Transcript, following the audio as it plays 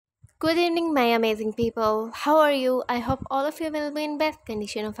Good evening, my amazing people. How are you? I hope all of you will be in best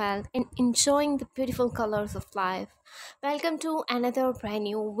condition of health and enjoying the beautiful colors of life. Welcome to another brand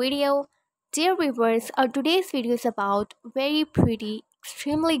new video. Dear viewers, our today's video is about very pretty,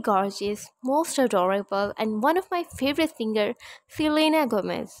 extremely gorgeous, most adorable, and one of my favorite singer, Selena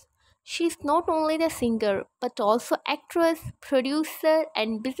Gomez. She's not only the singer but also actress, producer,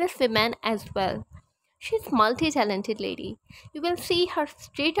 and businesswoman as well. She's multi-talented lady. You will see her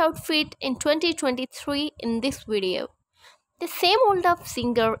street outfit in 2023 in this video. The same old love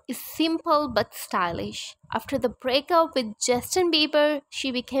singer is simple but stylish. After the breakup with Justin Bieber, she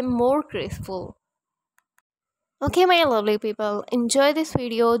became more graceful. Okay, my lovely people, enjoy this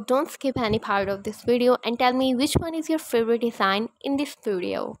video. Don't skip any part of this video and tell me which one is your favorite design in this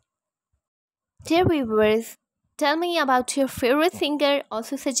video. Dear viewers, tell me about your favorite singer.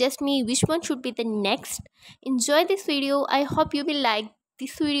 Also suggest me which one should be the next. Enjoy this video. I hope you will like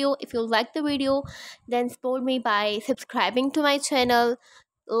this video. If you like the video, then support me by subscribing to my channel.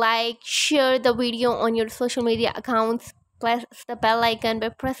 Like, share the video on your social media accounts. Press the bell icon. By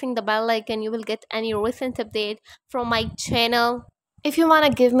pressing the bell icon, you will get any recent update from my channel. If you want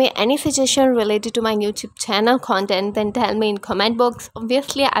to give me any suggestion related to my YouTube channel content, then tell me in comment box.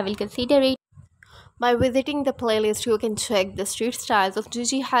 Obviously, I will consider it. By visiting the playlist, you can check the street styles of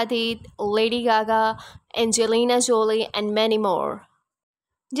Gigi Hadid, Lady Gaga, Angelina Jolie, and many more.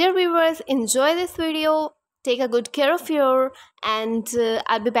 Dear viewers, enjoy this video. Take a good care of your, and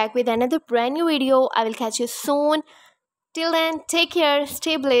I'll be back with another brand new video. I will catch you soon. Till then, take care,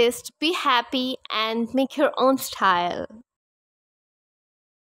 stay blessed, be happy, and make your own style.